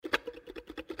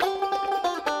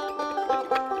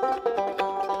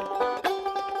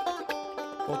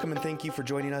Welcome and thank you for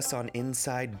joining us on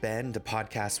Inside Bend, a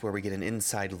podcast where we get an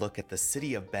inside look at the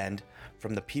city of Bend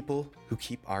from the people who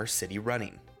keep our city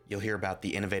running. You'll hear about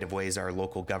the innovative ways our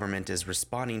local government is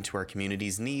responding to our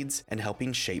community's needs and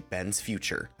helping shape Bend's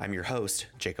future. I'm your host,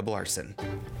 Jacob Larson.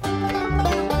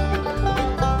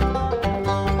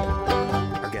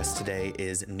 Our guest today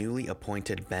is newly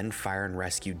appointed Bend Fire and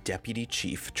Rescue Deputy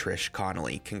Chief Trish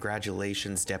Connolly.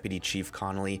 Congratulations, Deputy Chief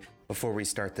Connolly. Before we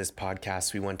start this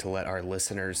podcast, we want to let our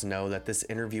listeners know that this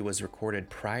interview was recorded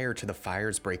prior to the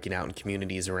fires breaking out in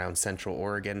communities around Central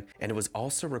Oregon, and it was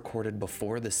also recorded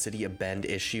before the city of Bend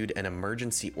issued an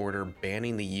emergency order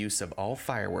banning the use of all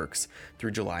fireworks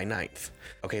through July 9th.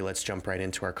 Okay, let's jump right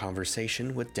into our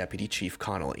conversation with Deputy Chief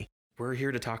Connolly. We're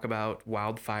here to talk about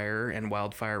wildfire and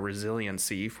wildfire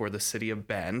resiliency for the city of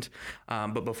Bend.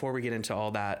 But before we get into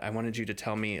all that, I wanted you to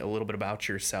tell me a little bit about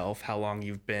yourself, how long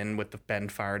you've been with the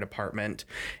Bend Fire Department,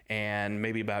 and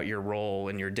maybe about your role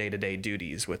and your day-to-day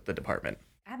duties with the department.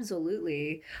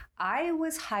 Absolutely. I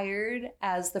was hired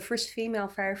as the first female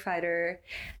firefighter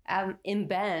in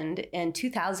Bend in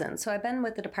 2000. So I've been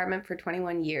with the department for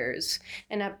 21 years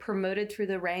and I've promoted through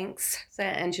the ranks as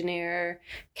an engineer,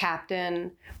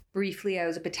 captain. Briefly, I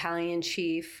was a battalion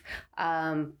chief.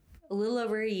 A little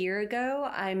over a year ago,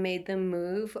 I made the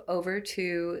move over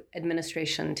to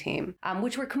administration team,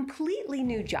 which were completely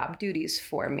new job duties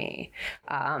for me.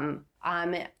 I'm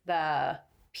the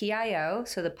PIO,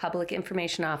 so the Public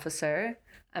Information Officer.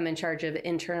 I'm in charge of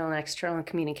internal and external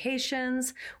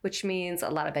communications, which means a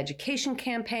lot of education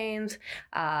campaigns,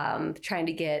 trying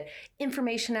to get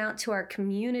information out to our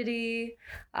community.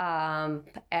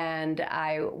 And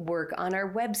I work on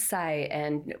our website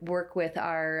and work with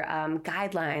our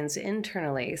guidelines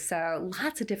internally. So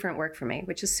lots of different work for me,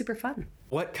 which is super fun.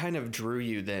 What kind of drew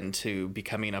you then to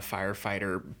becoming a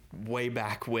firefighter way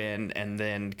back when, and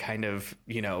then kind of,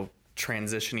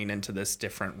 transitioning into this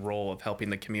different role of helping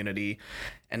the community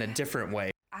in a different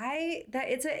way? I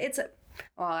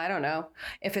don't know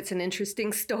if it's an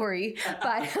interesting story,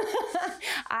 but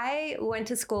I went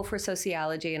to school for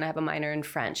sociology and I have a minor in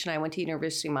French, and I went to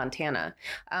University of Montana.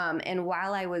 And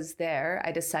while I was there,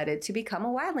 I decided to become a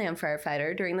wildland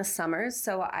firefighter during the summers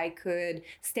so I could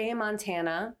stay in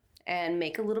Montana and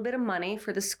make a little bit of money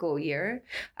for the school year.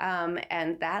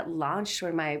 And that launched sort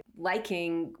of my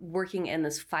liking working in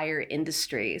this fire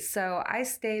industry. So I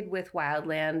stayed with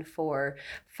Wildland for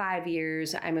 5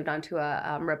 years. I moved on to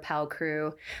a rappel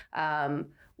crew,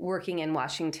 working in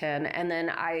Washington. And then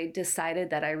I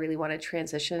decided that I really want to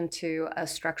transition to a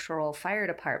structural fire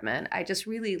department. I just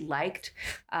really liked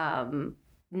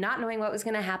not knowing what was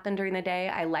going to happen during the day.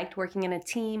 I liked working in a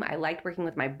team. I liked working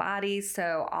with my body.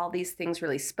 So all these things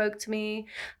really spoke to me.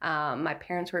 My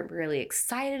parents weren't really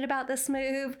excited about this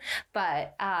move,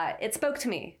 but it spoke to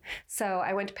me. So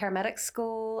I went to paramedic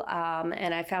school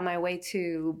and I found my way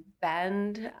to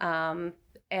Bend,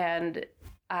 and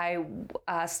I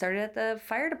started at the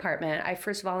fire department. I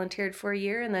first volunteered for a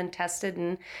year and then tested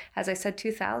in, as I said,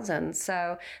 2000.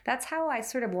 So that's how I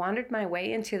sort of wandered my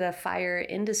way into the fire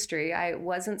industry. It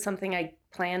wasn't something I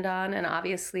planned on, and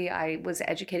obviously I was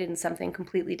educated in something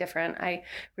completely different. I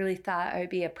really thought I would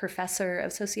be a professor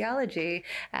of sociology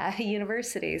at a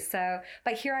university.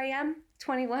 But here I am,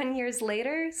 21 years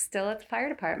later, still at the fire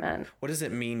department. What does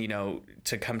it mean,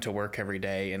 to come to work every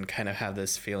day and kind of have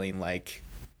this feeling like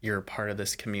you're a part of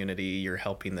this community, you're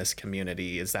helping this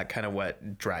community? Is that kind of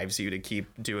what drives you to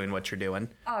keep doing what you're doing?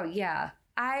 Oh, yeah.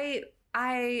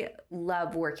 I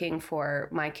love working for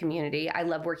my community. I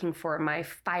love working for my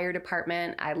fire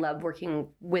department. I love working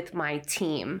with my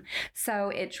team. So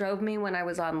it drove me when I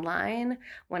was online,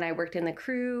 when I worked in the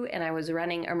crew and I was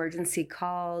running emergency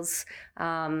calls.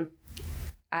 They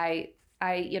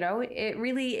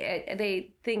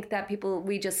think that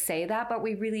we just say that, but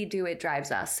we really do. It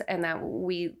drives us, and that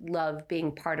we love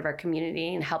being part of our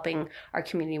community and helping our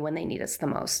community when they need us the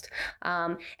most.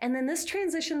 And then this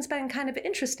transition's been kind of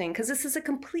interesting because this is a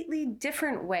completely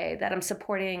different way that I'm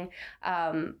supporting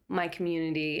my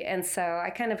community. And so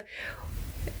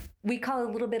we call it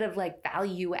a little bit of like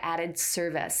value added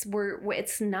service.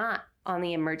 It's not on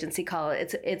the emergency call.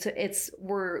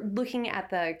 We're looking at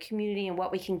the community and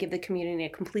what we can give the community in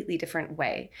a completely different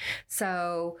way.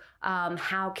 So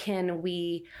what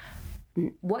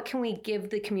can we give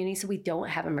the community so we don't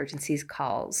have emergency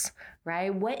calls,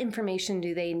 right? What information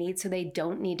do they need so they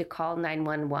don't need to call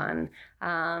 911?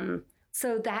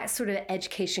 So that sort of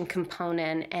education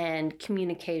component and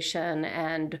communication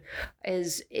and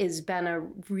is been a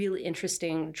really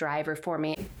interesting driver for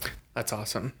me. That's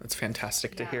awesome. That's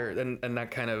fantastic to hear. And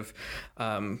that kind of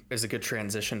is a good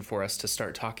transition for us to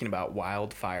start talking about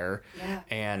wildfire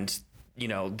and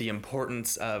the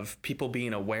importance of people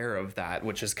being aware of that,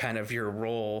 which is kind of your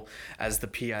role as the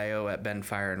PIO at Bend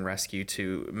Fire and Rescue,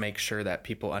 to make sure that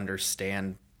people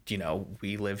understand,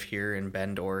 we live here in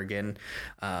Bend, Oregon,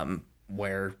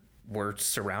 where we're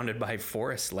surrounded by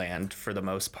forest land for the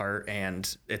most part,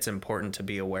 and it's important to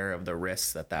be aware of the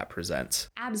risks that presents.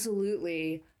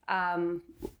 Absolutely.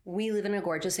 We live in a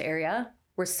gorgeous area.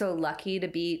 We're so lucky to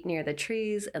be near the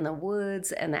trees and the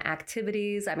woods and the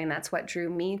activities. I mean, that's what drew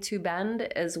me to Bend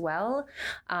as well.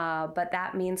 But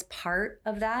that means part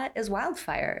of that is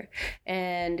wildfire.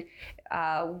 And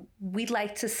we'd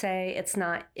like to say it's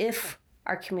not if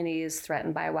our community is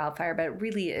threatened by a wildfire, but it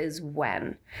really is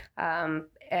when.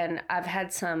 And I've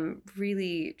had some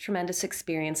really tremendous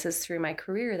experiences through my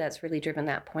career that's really driven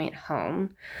that point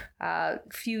home. A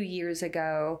few years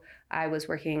ago, I was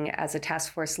working as a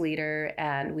task force leader,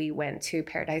 and we went to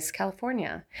Paradise,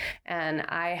 California. And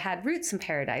I had roots in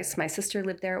Paradise. My sister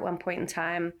lived there at one point in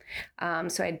time,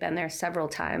 so I'd been there several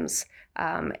times.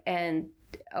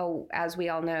 As we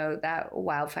all know, that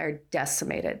wildfire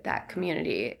decimated that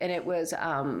community. And it was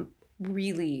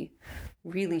really,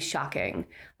 really shocking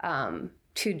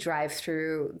to drive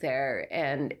through there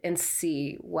and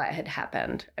see what had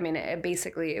happened. I mean,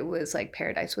 it was like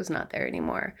Paradise was not there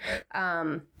anymore.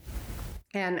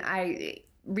 And I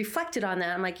reflected on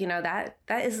that. I'm like,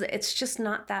 it's just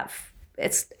not that.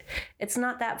 It's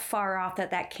not that far off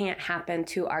that can't happen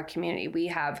to our community. We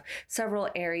have several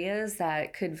areas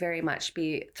that could very much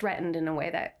be threatened in a way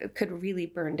that could really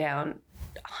burn down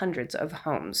hundreds of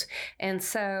homes. And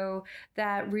so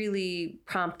that really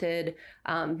prompted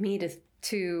me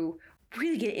to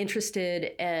really get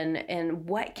interested in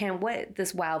what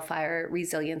this wildfire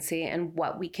resiliency and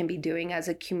what we can be doing as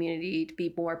a community to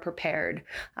be more prepared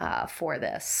for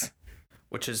this.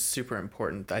 Which is super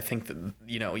important. I think that,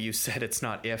 you said it's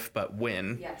not if, but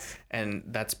when. Yes. And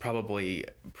that's probably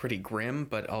pretty grim,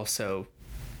 but also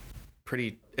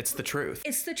it's the truth.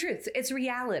 It's the truth. It's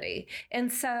reality.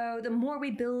 And so the more we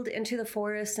build into the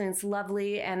forest, and it's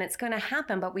lovely and it's going to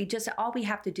happen, but all we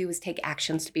have to do is take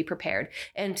actions to be prepared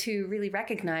and to really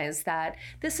recognize that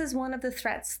this is one of the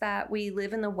threats that we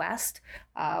live in the West.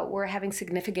 We're having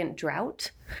significant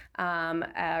drought.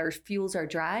 Our fuels are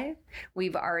dry.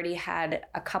 We've already had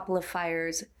a couple of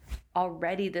fires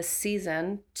already this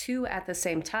season, 2 at the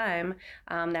same time,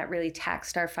 that really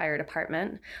taxed our fire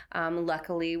department.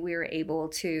 Luckily, we were able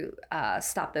to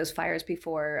stop those fires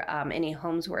before any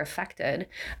homes were affected.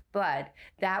 But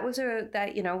that was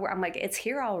I'm like, it's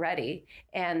here already.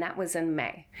 And that was in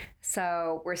May.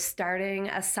 So we're starting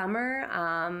a summer.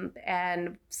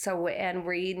 And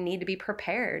we need to be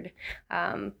prepared.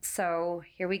 So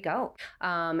here we go.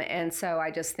 And so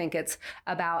I just think it's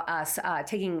about us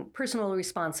taking personal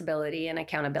responsibility and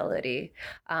accountability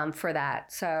for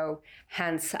that. So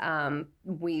hence,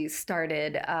 we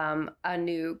started a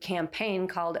new campaign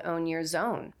called Own Your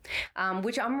Zone,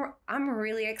 which I'm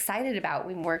really excited about.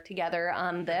 We worked together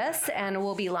on this, and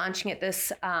we'll be launching it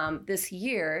this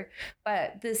year.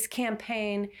 But this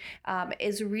campaign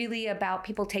is really about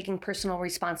people taking personal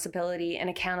responsibility and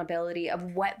accountability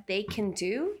of what they can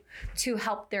do to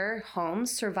help their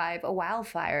homes survive a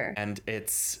wildfire. And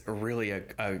it's really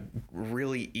a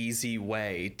really easy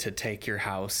way to take your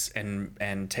house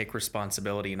and take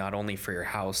responsibility not only for your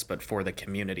house, but for the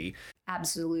community.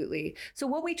 Absolutely. So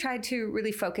what we tried to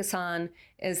really focus on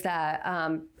is that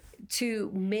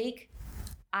to make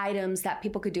items that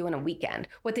people could do in a weekend.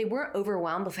 What they weren't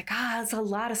overwhelmed with, like, it's a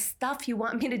lot of stuff you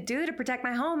want me to do to protect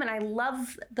my home. And I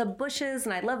love the bushes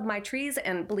and I love my trees.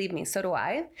 And believe me, so do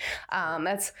I.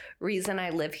 That's the reason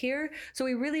I live here. So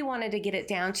we really wanted to get it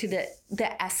down to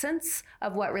the essence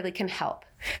of what really can help.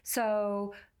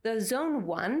 So the zone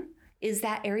 1 is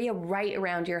that area right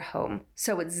around your home.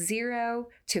 So it's 0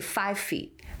 to 5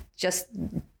 feet, just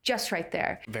right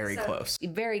there. Very close.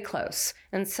 Very close.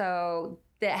 And so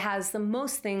that has the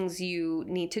most things you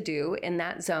need to do in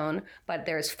that zone, but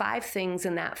there's 5 things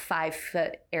in that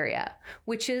 5-foot area,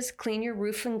 which is clean your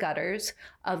roof and gutters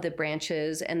of the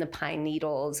branches and the pine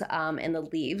needles and the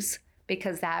leaves,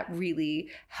 because that really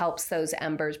helps those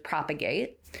embers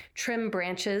propagate. Trim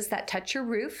branches that touch your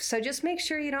roof. So just make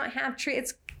sure you don't have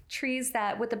trees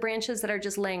that with the branches that are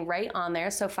just laying right on there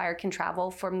so fire can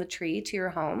travel from the tree to your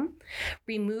home.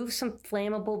 Remove some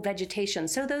flammable vegetation.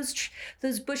 So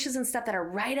those bushes and stuff that are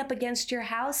right up against your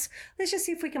house, let's just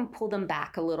see if we can pull them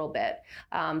back a little bit.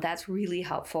 That's really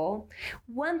helpful.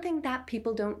 One thing that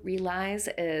people don't realize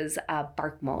is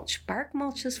bark mulch. Bark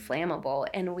mulch is flammable,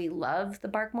 and we love the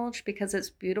bark mulch because it's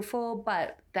beautiful,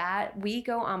 but that we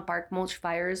go on bark mulch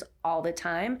fires all the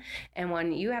time. And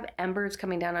when you have embers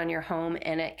coming down on your home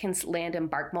and it can land in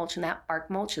bark mulch, and that bark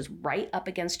mulch is right up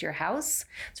against your house,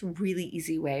 it's a really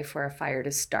easy way for a fire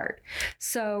to start.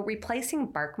 So replacing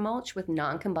bark mulch with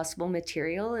non-combustible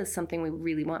material is something we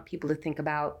really want people to think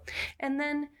about. And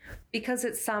then, because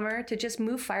it's summer, to just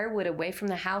move firewood away from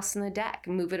the house and the deck,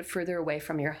 move it further away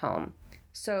from your home.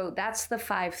 So that's the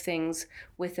 5 things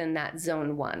within that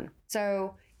zone 1.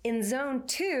 So in zone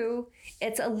 2,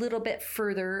 it's a little bit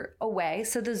further away.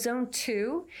 So the zone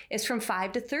 2 is from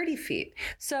 5 to 30 feet.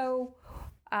 So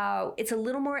it's a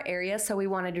little more area. So we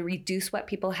wanted to reduce what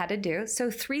people had to do. So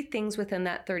 3 things within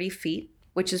that 30 feet,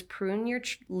 which is prune your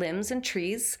limbs and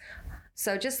trees.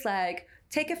 So just like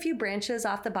take a few branches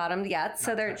off the bottom. Yeah.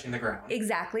 So they're touching the ground.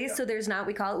 Exactly. Yep. So there's not,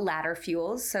 we call it ladder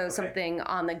fuels. So something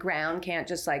on the ground can't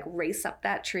just like race up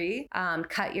that tree.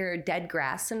 Cut your dead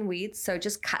grass and weeds. So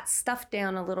just cut stuff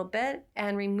down a little bit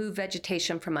and remove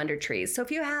vegetation from under trees. So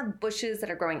if you have bushes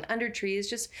that are growing under trees,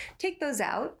 just take those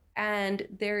out. And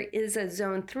there is a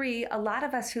zone 3. A lot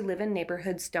of us who live in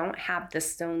neighborhoods don't have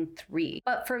this zone 3.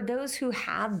 But for those who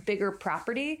have bigger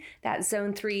property, that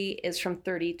zone 3 is from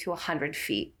 30 to 100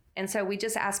 feet. And so we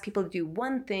just ask people to do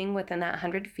one thing within that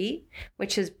 100 feet,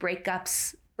 which is break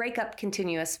up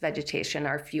continuous vegetation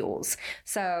or fuels.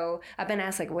 So I've been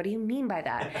asked, like, what do you mean by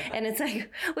that? And it's like,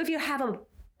 well, if you have a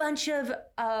bunch of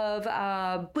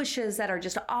bushes that are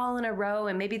just all in a row,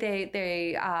 and maybe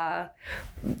they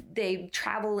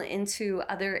travel into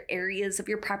other areas of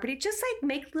your property, just like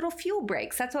make little fuel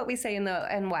breaks. That's what we say in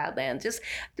wildland. Just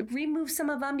remove some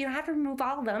of them. You don't have to remove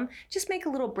all of them. Just make a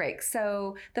little break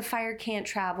so the fire can't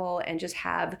travel, and just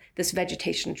have this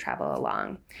vegetation travel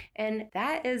along. And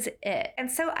that is it.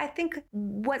 And so I think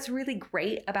what's really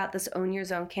great about this Own Your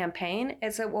Zone campaign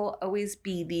is it will always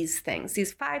be these things,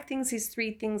 these 5 things, these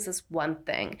 3 things, this one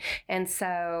thing. And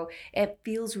so it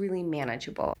feels really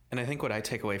manageable. And I think what I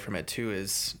take away from it too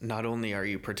is not only are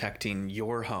you protecting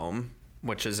your home,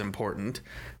 which is important,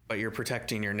 but you're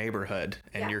protecting your neighborhood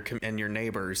and your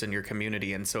neighbors and your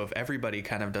community. And so if everybody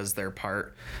kind of does their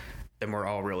part, then we're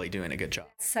all really doing a good job.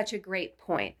 Such a great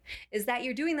point is that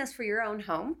you're doing this for your own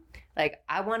home. Like,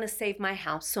 I want to save my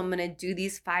house, so I'm going to do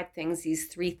these 5 things, these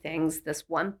 3 things, this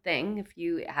one thing if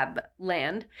you have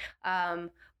land.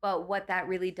 But what that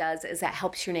really does is that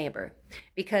helps your neighbor.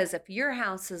 Because if your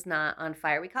house is not on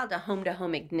fire, we call it a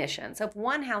home-to-home ignition. So if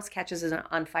one house catches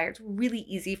on fire, it's really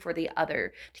easy for the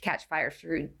other to catch fire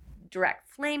through direct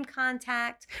flame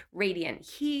contact, radiant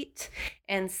heat.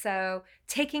 And so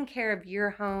taking care of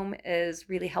your home is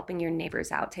really helping your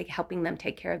neighbors out, helping them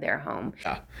take care of their home.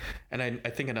 Yeah. And I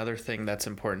think another thing that's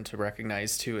important to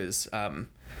recognize too is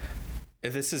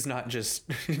this is not just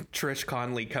Trish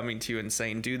Connolly coming to you and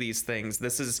saying, do these things.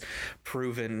 This is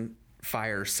proven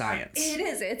fire science. It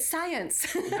is. It's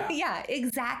science. Yeah,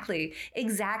 exactly.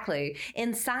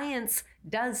 And science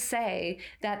does say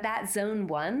that zone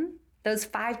 1, those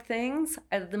 5 things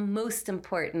are the most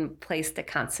important place to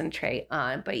concentrate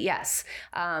on. But yes,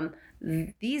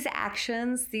 these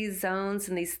actions, these zones,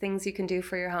 and these things you can do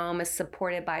for your home is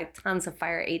supported by tons of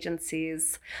fire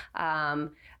agencies.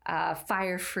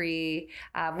 Fire Free.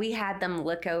 We had them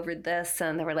look over this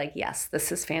and they were like, yes,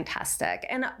 this is fantastic.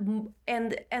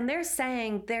 And they're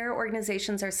saying, their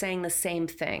organizations are saying the same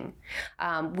thing.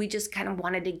 We just kind of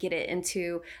wanted to get it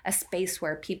into a space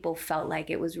where people felt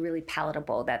like it was really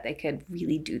palatable, that they could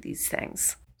really do these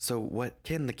things. So what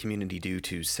can the community do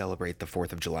to celebrate the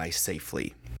 4th of July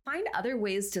safely? Find other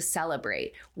ways to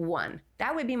celebrate. One,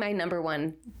 that would be my number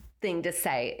one thing to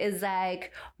say, is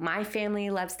like, my family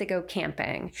loves to go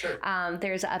camping. Sure.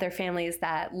 There's other families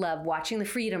that love watching the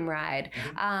Freedom Ride,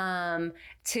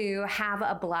 to have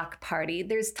a block party.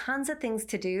 There's tons of things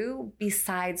to do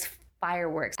besides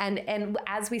fireworks. And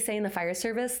as we say in the fire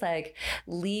service, like,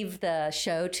 leave the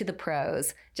show to the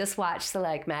pros. Just watch the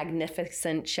like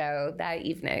magnificent show that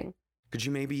evening. Could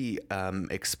you maybe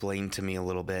explain to me a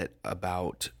little bit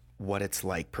about what it's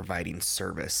like providing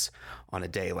service on a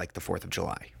day like the 4th of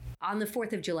July? On the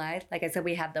 4th of July, like I said,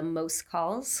 we have the most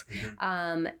calls,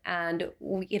 and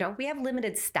we have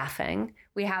limited staffing.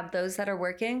 We have those that are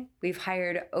working. We've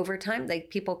hired overtime,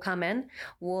 like people come in.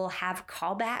 We'll have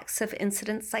callbacks if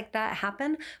incidents like that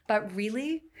happen. But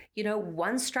really,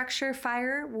 one structure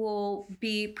fire will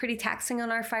be pretty taxing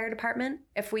on our fire department.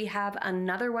 If we have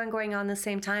another one going on the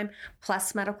same time,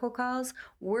 plus medical calls,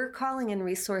 we're calling in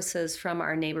resources from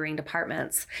our neighboring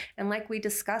departments. And like we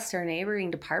discussed, our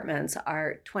neighboring departments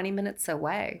are 20 minutes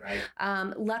away.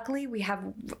 Right. Luckily, we have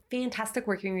fantastic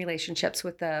working relationships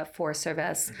with the Forest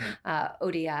Service,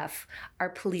 ODF, our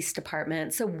police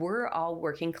department. So we're all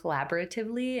working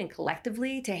collaboratively and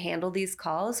collectively to handle these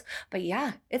calls. But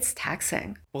yeah, it's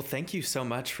taxing. Well, thank you so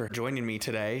much for joining me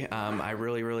today. I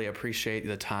really, really appreciate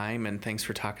the time, and thanks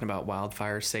for talking about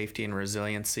wildfire safety and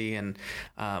resiliency. And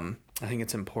I think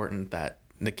it's important that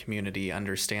the community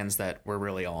understands that we're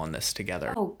really all in this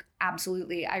together. Oh,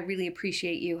 absolutely. I really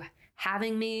appreciate you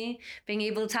having me, being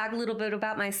able to talk a little bit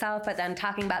about myself, but then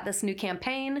talking about this new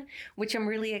campaign, which I'm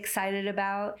really excited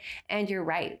about. And you're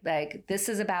right, like this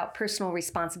is about personal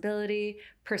responsibility,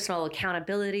 personal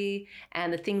accountability,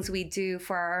 and the things we do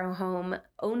for our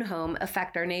own home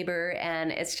affect our neighbor.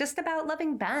 And it's just about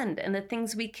loving Bend and the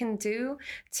things we can do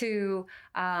to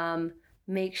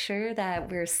make sure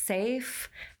that we're safe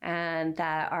and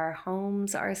that our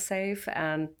homes are safe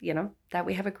and, that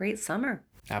we have a great summer.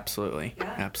 Absolutely.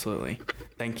 Yeah. Absolutely.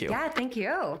 Thank you. Yeah, thank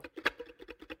you.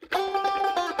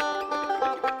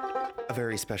 A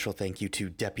very special thank you to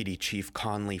Deputy Chief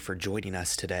Connolly for joining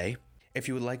us today. If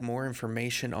you would like more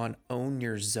information on Own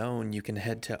Your Zone, you can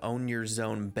head to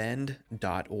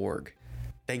ownyourzonebend.org.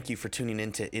 Thank you for tuning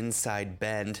in to Inside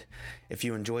Bend. If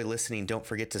you enjoy listening, don't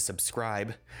forget to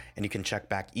subscribe, and you can check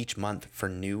back each month for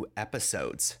new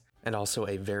episodes. And also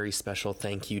a very special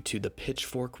thank you to the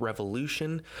Pitchfork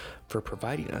Revolution for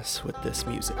providing us with this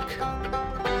music.